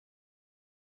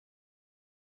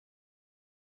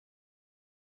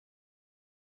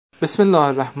Bismillah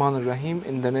ar-Rahman ar-Rahim.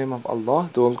 In the name of Allah,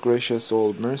 the all gracious,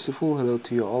 all merciful. Hello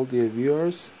to you all, dear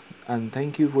viewers, and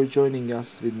thank you for joining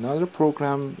us with another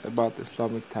program about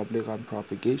Islamic Tabligh and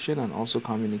propagation and also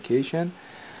communication.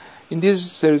 In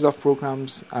this series of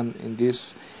programs and in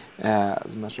this,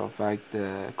 as a matter of fact,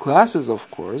 classes, of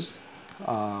course,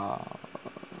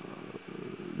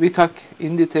 we talk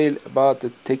in detail about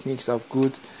the techniques of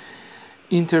good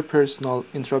interpersonal,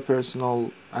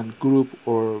 intrapersonal, and group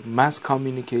or mass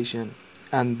communication,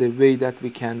 and the way that we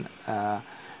can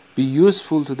be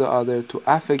useful to the other to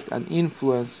affect and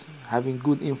influence, having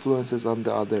good influences on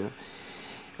the other.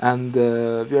 And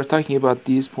we are talking about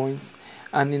these points.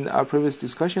 And in our previous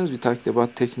discussions, we talked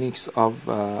about techniques of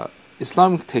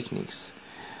Islamic techniques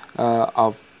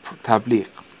of Tabligh.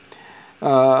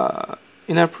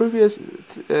 In our previous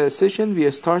session, we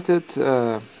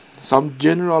started some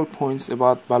general points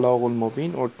about Balagh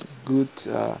al-Mubin, or good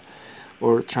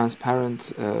or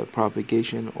transparent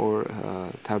propagation or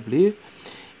Tabligh,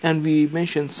 and we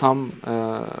mentioned some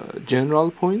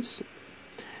general points.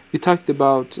 We talked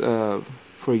about,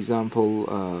 for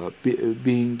example,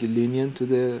 being lenient to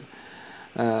the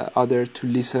other, to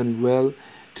listen well,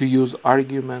 to use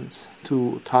arguments,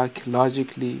 to talk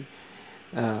logically.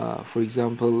 For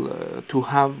example, to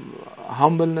have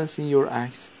humbleness in your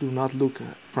acts. Do not look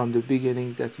from the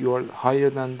beginning that you are higher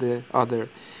than the other,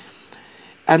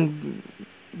 and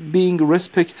being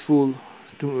respectful,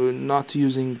 to not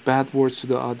using bad words to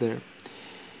the other,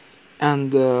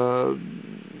 and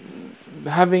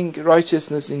having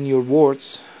righteousness in your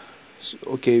words.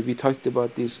 Okay, we talked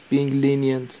about this, being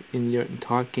lenient in your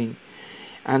talking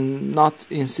and not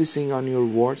insisting on your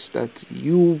words that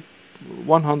you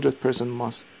 100%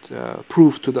 must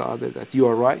prove to the other that you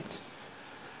are right.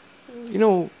 You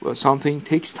know, something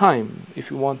takes time. If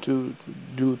you want to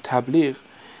do Tabligh,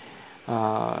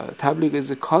 Tabligh is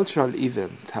a cultural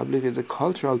event. Tabligh is a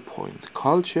cultural point.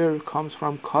 Culture comes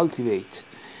from cultivate,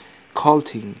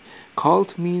 culting.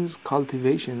 Cult means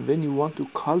cultivation. When you want to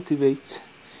cultivate,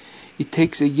 it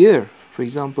takes a year. For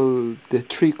example, the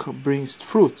tree brings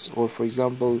fruits, or for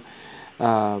example,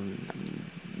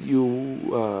 you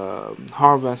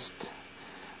harvest,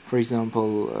 for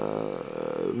example,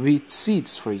 wheat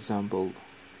seeds, for example.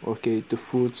 Okay, the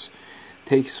fruits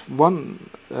takes 1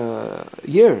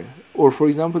 year. Or for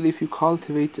example, if you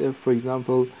cultivate, for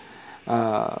example,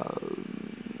 a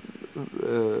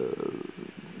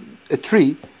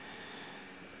tree,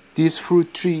 this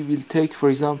fruit tree will take, for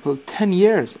example, 10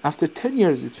 years. After 10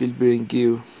 years, it will bring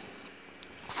you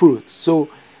fruit. So,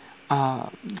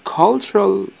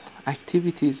 cultural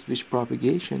activities, which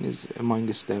propagation is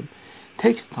amongst them,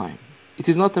 takes time. It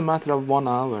is not a matter of 1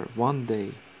 hour, 1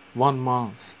 day, 1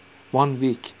 month, 1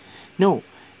 week. No,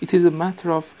 it is a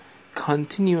matter of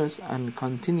continuous and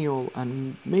continual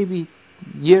and maybe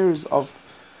years of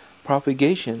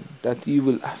propagation that you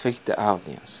will affect the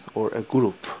audience or a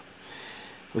group.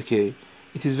 Okay,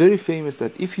 it is very famous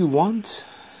that if you want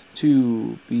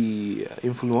to be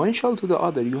influential to the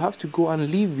other, you have to go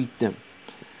and live with them.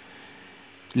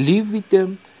 Live with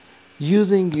them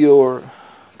using your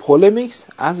polemics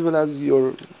as well as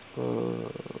your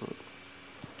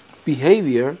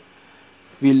behavior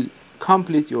will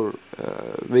complete your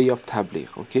way of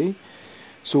Tabligh. Okay,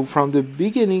 so from the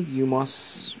beginning you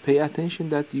must pay attention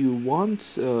that you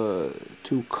want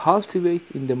to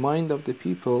cultivate in the mind of the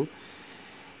people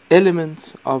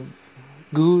elements of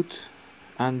good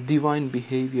and divine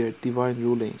behavior, divine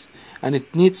rulings, and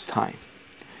it needs time.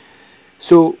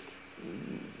 So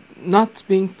not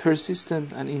being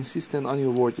persistent and insistent on your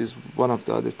words is one of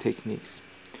the other techniques.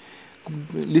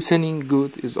 Listening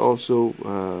good is also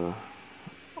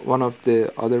one of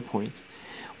the other points.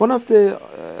 One of the,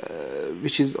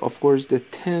 which is of course the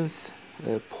 10th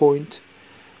point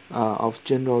of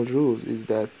general rules, is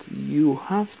that you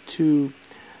have to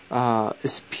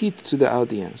speak to the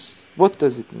audience. What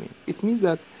does it mean? It means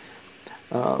that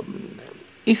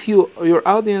if your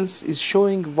audience is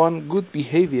showing one good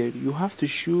behavior, you have to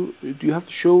show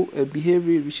a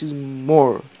behavior which is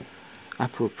more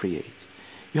appropriate.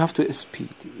 You have to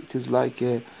speak. It is like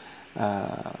a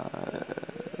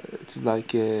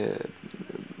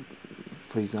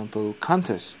for example,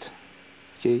 contest.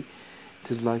 Okay,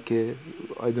 it is like a,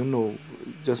 I don't know,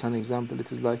 just an example.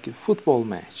 It is like a football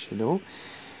match. You know,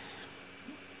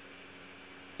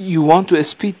 you want to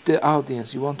speak the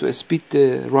audience. You want to speak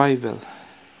the rival.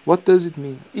 What does it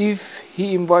mean? If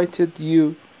he invited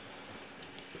you,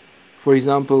 for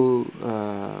example,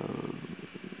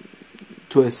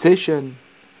 to a session,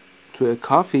 to a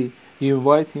coffee, you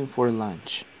invite him for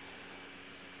lunch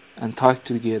and talk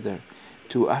together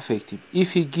to affect him.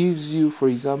 If he gives you, for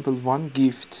example, one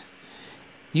gift,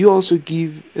 you also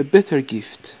give a better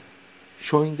gift,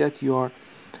 showing that you are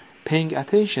paying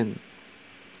attention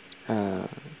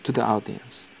to the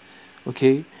audience.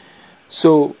 Okay,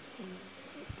 so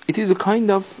it is a kind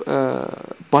of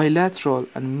bilateral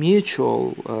and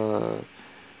mutual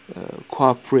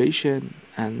cooperation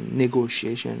and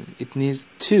negotiation. It needs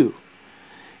two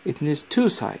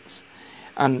sides.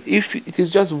 And if it is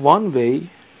just one way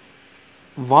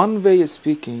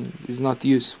speaking is not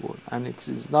useful, and it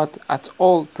is not at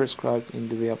all prescribed in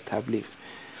the way of tabligh.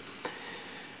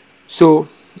 So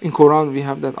in Quran we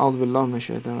have that أعوذ بالله من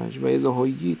الشيطان الرجيم وإذا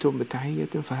حييتم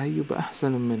بتحية فحيوا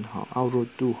بأحسن منها أو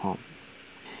ردوها.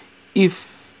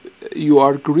 If you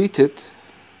are greeted,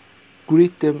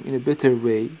 greet them in a better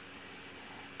way,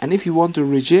 and if you want to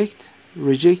reject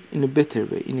in a better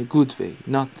way, in a good way,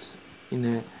 not in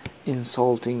a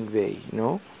insulting way, you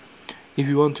know. If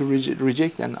you want to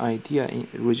reject an idea,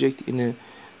 reject in a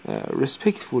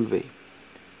respectful way.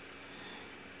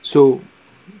 So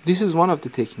this is one of the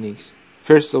techniques.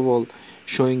 First of all,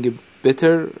 showing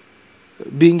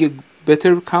being a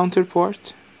better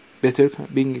counterpart,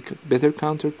 being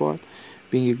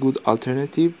a good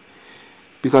alternative.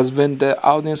 Because when the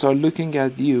audience are looking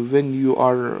at you, when you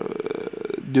are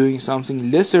doing something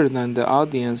lesser than the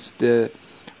audience, the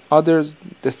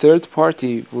third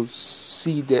party will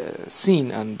see the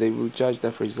scene and they will judge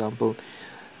that, for example,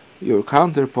 your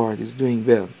counterpart is doing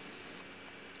well.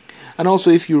 And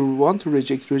also, if you want to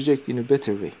reject in a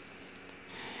better way.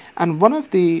 And one of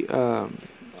the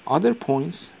other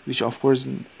points, which of course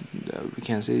we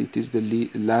can say it is the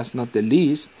last not the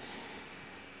least,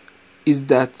 is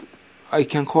that I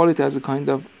can call it as a kind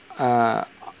of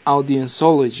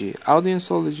audienceology.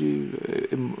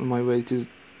 Audienceology, in my way, it is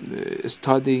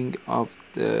studying of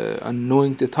and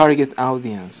knowing the target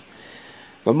audience.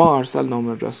 We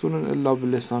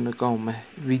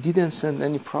didn't send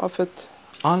any prophet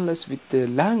unless with the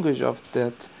language of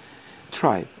that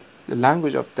tribe, the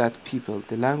language of that people,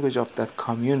 the language of that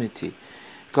community.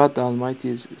 God the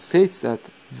Almighty states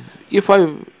that if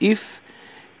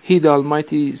He the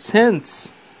Almighty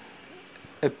sends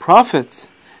a prophet,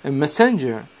 a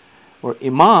messenger, or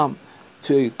imam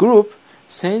to a group,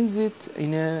 sends it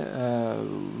in a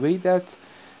way that,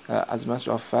 as a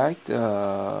matter of fact,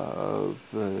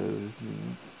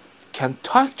 can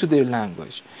talk to their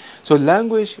language. So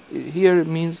language here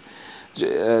means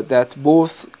that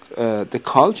both the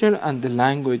culture and the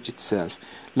language itself.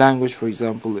 Language, for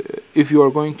example, if you are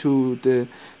going to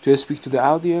speak to the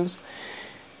audience,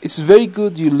 it's very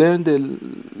good you learn the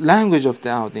language of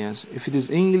the audience. If it is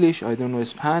English, I don't know,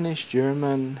 Spanish,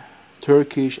 German,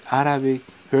 Turkish, Arabic,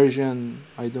 Persian,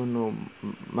 I don't know,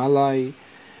 Malay,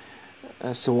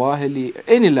 Swahili,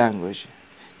 any language.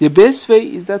 The best way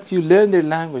is that you learn their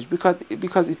language because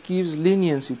it gives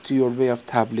leniency to your way of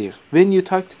tabligh. When you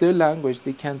talk to their language,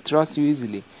 they can trust you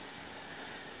easily.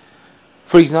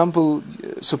 For example,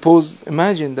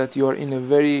 imagine that you are in a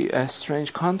very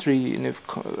strange country, in a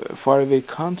faraway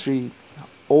country.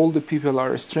 All the people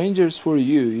are strangers for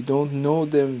you. You don't know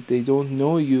them, they don't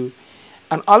know you.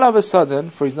 And all of a sudden,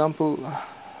 for example,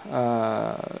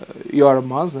 you are a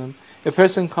Muslim, a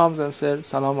person comes and says,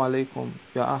 Salam alaikum,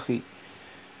 ya akhi.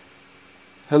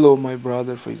 Hello, my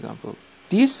brother, for example.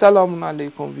 This Salam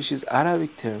alaikum, which is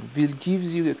Arabic term, will give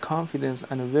you a confidence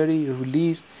and a very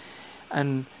release,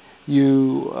 and it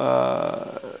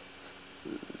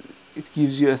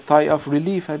gives you a sigh of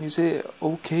relief, and you say,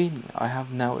 okay, I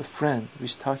have now a friend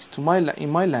which talks to in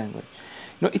my language.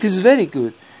 No, it is very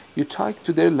good. You talk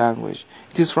to their language.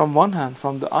 It is from one hand.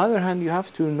 From the other hand, you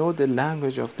have to know the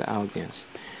language of the audience.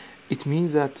 It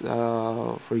means that,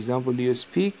 for example, you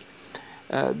speak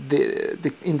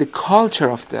in the culture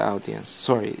of the audience.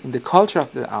 In the culture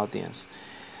of the audience.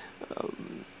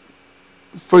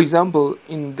 For example,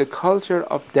 in the culture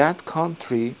of that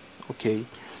country, okay,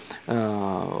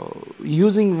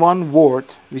 using one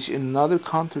word which in another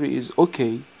country is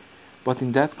okay, but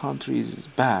in that country is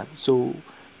bad. So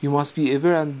you must be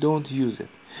aware and don't use it.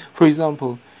 For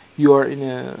example, you are in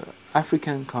an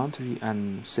African country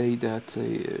and say that,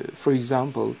 for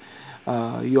example,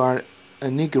 you are a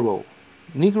Negro.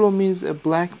 Negro means a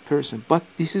black person, but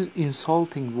this is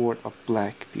insulting word of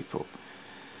black people.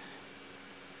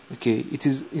 Okay, it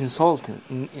is insulting.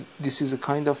 This is a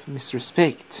kind of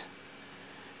misrespect.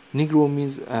 Negro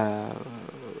means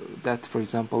that, for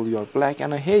example, you are black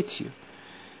and I hate you.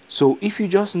 So if you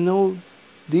just know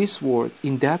this word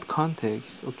in that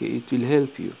context, okay, it will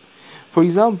help you. For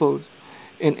example,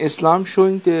 in Islam,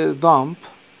 showing the thumb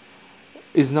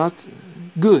is not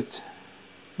good,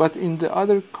 but in the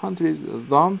other countries,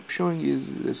 thumb showing is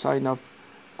a sign of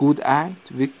good act,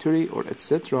 victory, or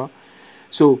etc.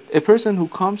 So a person who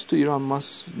comes to Iran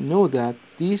must know that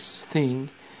this thing,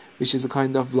 which is a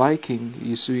kind of liking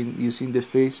you see in the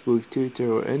Facebook,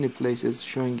 Twitter, or any places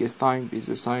showing a time, is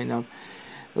a sign of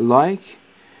like.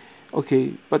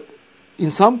 Okay, but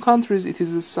in some countries it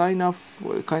is a sign of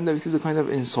it is a kind of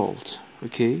insult.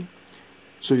 Okay,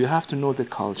 so you have to know the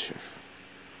culture.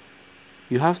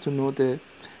 You have to know the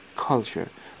culture.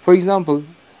 For example,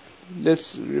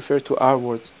 let's refer to our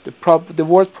words. The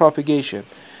word propagation.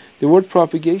 The word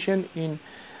propagation in,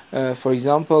 for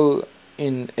example,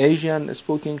 in Asian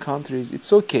spoken countries,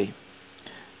 it's okay.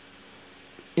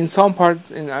 In some parts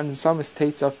and in some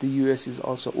states of the US is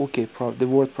also okay. The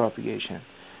word propagation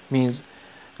means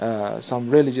some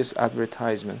religious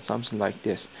advertisement, something like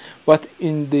this. But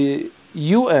in the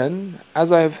UN,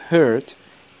 as I have heard,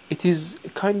 it is a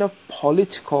kind of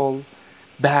political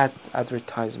bad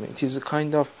advertisement. It is a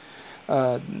kind of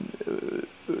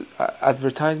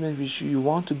advertisement which you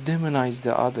want to demonize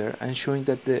the other and showing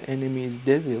that the enemy is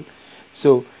devil.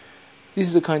 So this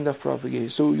is a kind of propagation.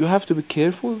 So you have to be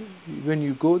careful when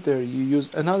you go there. You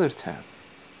use another term.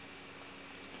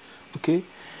 Okay,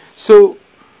 so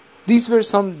these were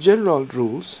some general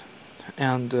rules,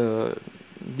 and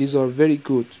these are very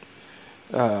good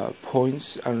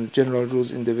points and general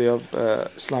rules in the way of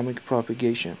Islamic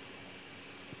propagation.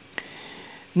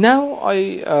 Now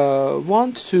I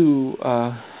want to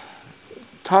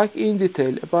talk in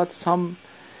detail about some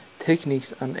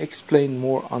techniques and explain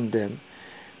more on them,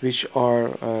 which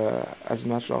are, as a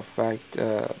matter of fact,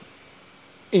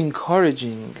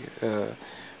 encouraging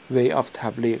way of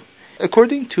Tabligh.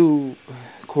 According to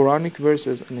Quranic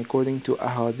verses and according to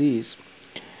ahadith,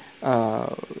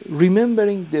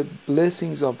 remembering the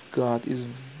blessings of God is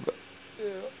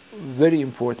very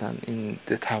important in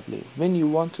the Tabligh. When you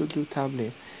want to do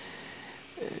Tabligh,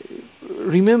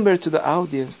 remember to the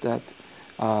audience that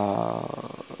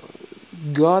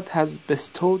God has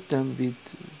bestowed them with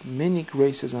many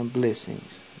graces and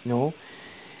blessings.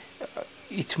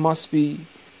 It must be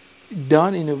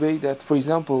done in a way that, for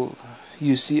example,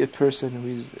 you see a person who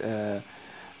is,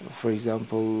 for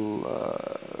example,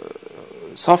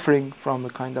 suffering from a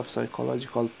kind of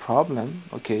psychological problem,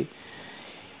 okay,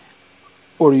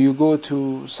 or you go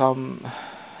to some,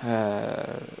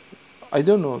 I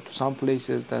don't know, to some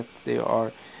places that they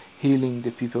are healing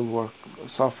the people who are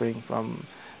suffering from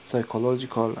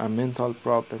psychological and mental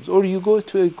problems, or you go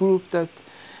to a group that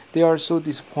they are so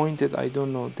disappointed, I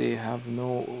don't know, they have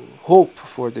no hope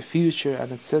for the future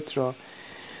and etc.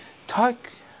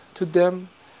 Talk to them,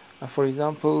 for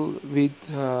example, with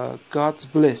God's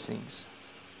blessings.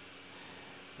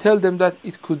 Tell them that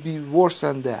it could be worse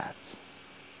than that.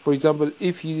 For example,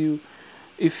 if you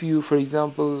for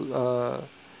example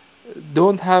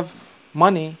don't have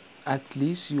money, at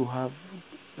least you have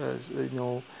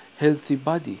healthy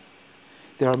body.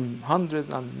 There are hundreds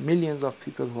and millions of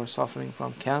people who are suffering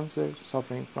from cancer,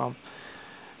 suffering from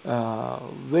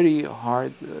very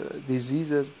hard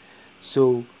diseases.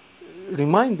 So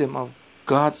remind them of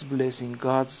God's blessing,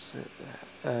 God's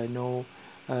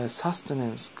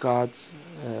sustenance, God's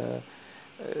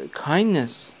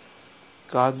kindness,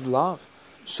 God's love.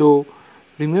 So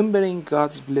remembering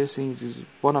God's blessings is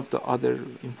one of the other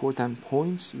important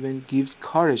points when it gives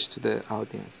courage to the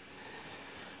audience.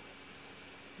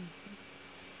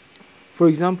 For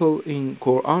example, in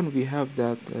Quran we have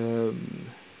that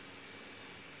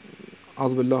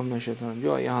أعوذ بالله من الشيطان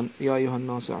يا أيها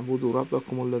الناس اعبدوا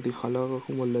ربكم الذي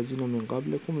خلقكم والذين من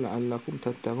قبلكم لعلكم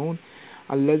تتقون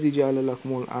الذي جعل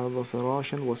لكم الأرض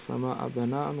فراشا والسماء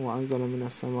بناء وأنزل من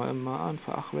السماء ماء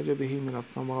فأخرج به من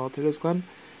الثمرات رزقا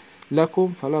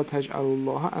لكم فلا تجعلوا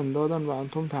الله أندادا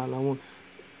وأنتم تعلمون.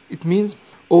 It means,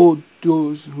 all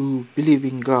those who believe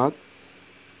in God,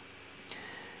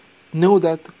 know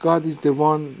that God is the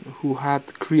one who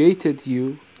had created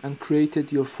you and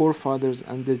created your forefathers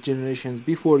and the generations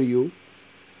before you,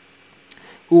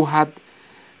 who had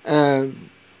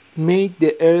made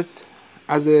the earth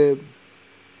as a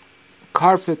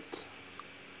carpet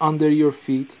under your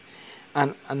feet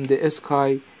and the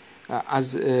sky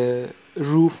as a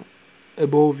roof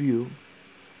above you,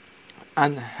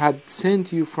 and had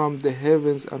sent you from the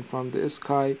heavens and from the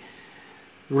sky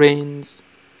rains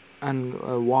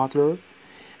and water,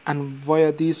 and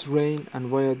via this rain and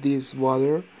via this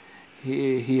water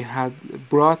he had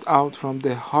brought out from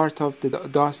the heart of the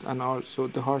dust and also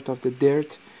the heart of the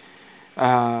dirt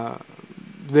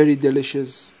very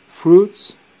delicious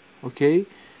fruits. Okay,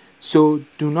 so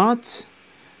do not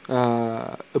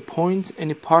appoint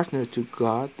any partner to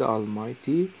God the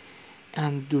Almighty,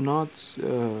 and do not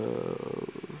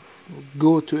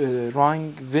go to a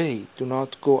wrong way, do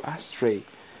not go astray.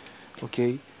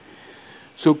 Okay,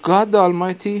 So God the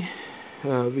Almighty,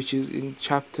 which is in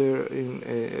chapter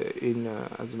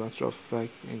as a matter of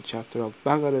fact in chapter of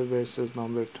Baqarah, verses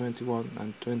number 21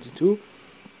 and 22,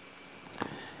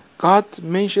 God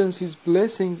mentions His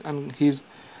blessings and His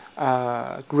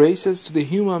graces to the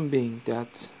human being,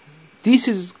 that this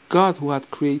is God who had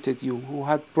created you, who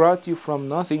had brought you from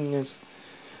nothingness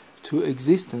to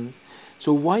existence.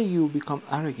 So why you become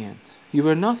arrogant? You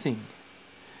were nothing.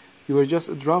 You were just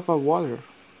a drop of water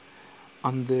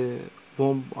on the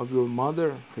womb of your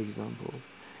mother, for example,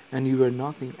 and you were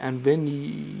nothing. And when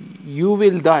you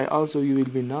will die, also you will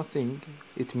be nothing.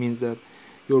 It means that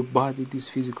your body, this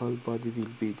physical body,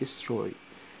 will be destroyed.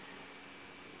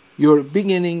 Your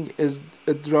beginning is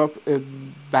a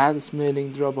bad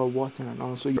smelling drop of water, and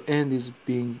also your end is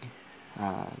being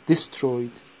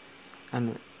destroyed,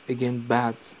 and again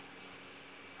bad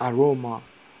aroma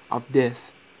of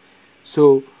death.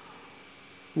 So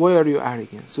why are you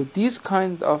arrogant? So this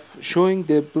kind of showing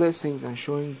the blessings and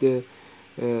showing the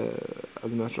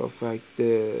as a matter of fact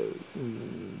the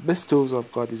bestows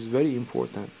of God is very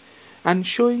important, and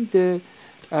showing the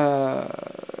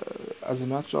as a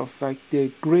matter of fact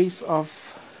the grace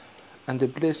of and the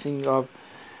blessing of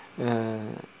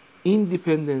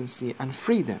independency and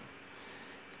freedom.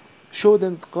 Show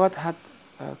them God had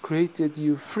created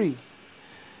you free.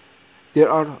 There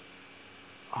are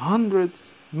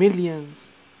hundreds,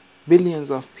 millions, billions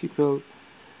of people,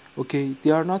 okay, they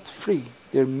are not free.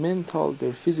 Their mental,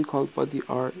 their physical body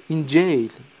are in jail,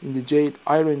 in the jail,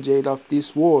 iron jail of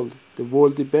this world, the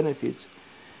worldly benefits,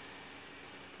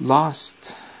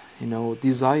 lust,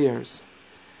 desires.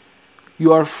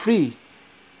 You are free,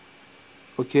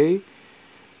 okay,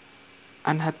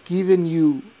 and had given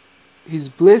you His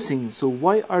blessings. So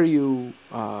why you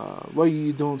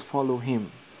don't follow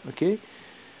Him? Okay,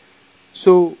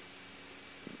 so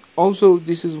also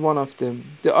this is one of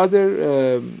them. The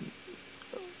other,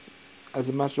 as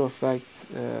a matter of fact,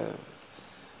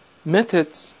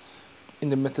 methods in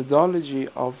the methodology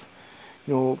of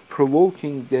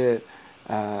provoking the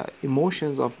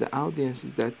emotions of the audience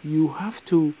is that you have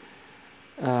to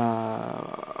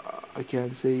I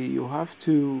can say you have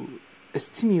to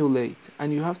stimulate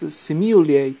and you have to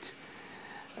simulate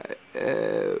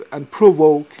and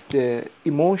provoke the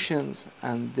emotions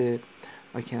and the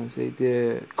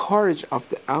courage of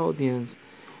the audience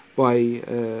by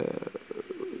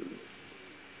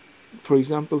for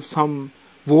example some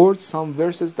words, some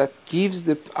verses that gives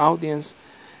the audience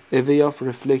a way of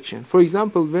reflection. For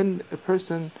example, when a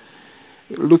person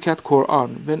look at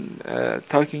Quran, when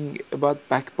talking about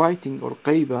backbiting or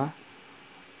ghaiba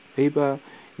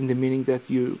in the meaning that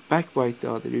you backbite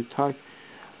the other, you talk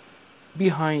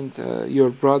behind your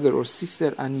brother or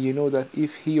sister, and you know that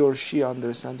if he or she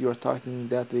understand you are talking in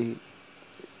that way,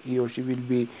 he or she will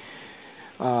be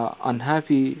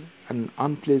unhappy and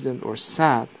unpleasant or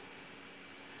sad.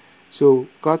 So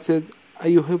God said,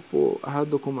 أَيُحِبُّ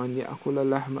أَحَدُكُمْ أَنْ يَأْكُلَ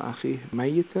لَحْمَ أَخِيهِ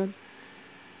مَيِّتًا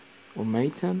or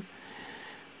مَيْتًا?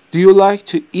 Do you like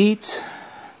to eat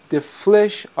the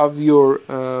flesh of your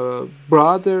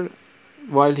brother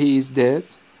while he is dead?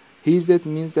 He is dead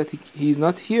means that he is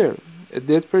not here. A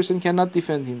dead person cannot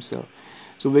defend himself.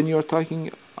 So when you are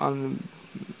talking on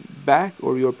back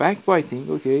or you're backbiting,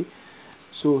 okay,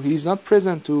 so he is not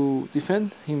present to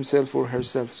defend himself or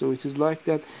herself. So it is like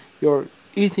that you're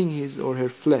eating his or her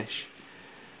flesh.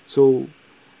 So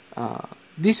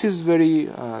this is very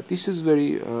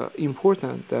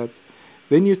important that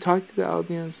when you talk to the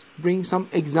audience, bring some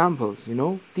examples.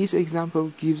 This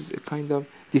example gives a kind of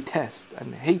detest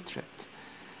and hatred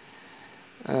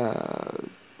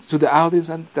to the audience,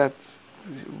 and that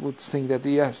would think that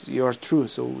yes, you are true.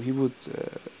 So he would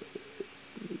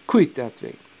quit that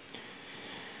way.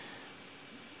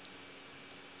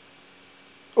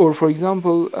 Or for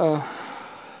example,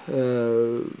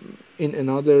 in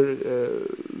another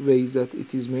ways that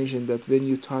it is mentioned that when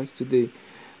you talk to the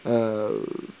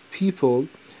people,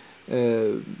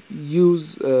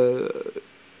 use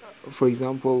for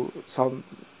example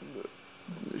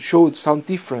showed some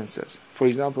differences. For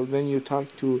example, when you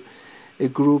talk to a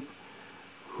group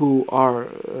who are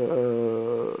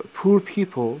poor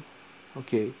people,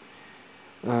 okay,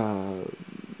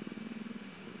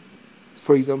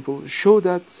 for example, show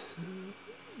that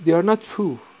they are not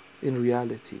poor in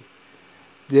reality.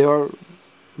 They are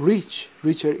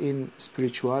richer in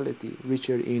spirituality,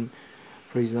 richer in,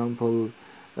 for example,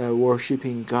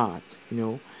 worshipping God.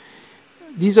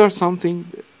 These are something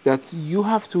that you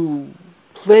have to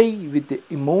play with the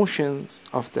emotions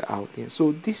of the audience.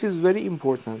 So this is very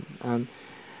important, and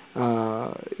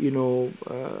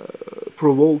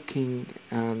provoking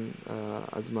and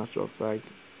as a matter of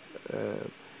fact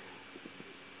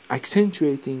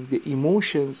accentuating the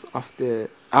emotions of the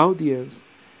audience,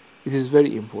 it is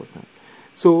very important.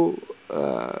 So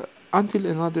until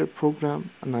another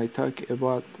program, and I talk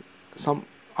about some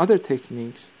other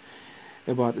techniques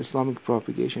about Islamic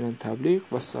propagation and tabligh.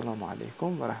 Wassalamu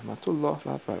alaikum wa rahmatullah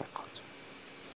wa barakatuh.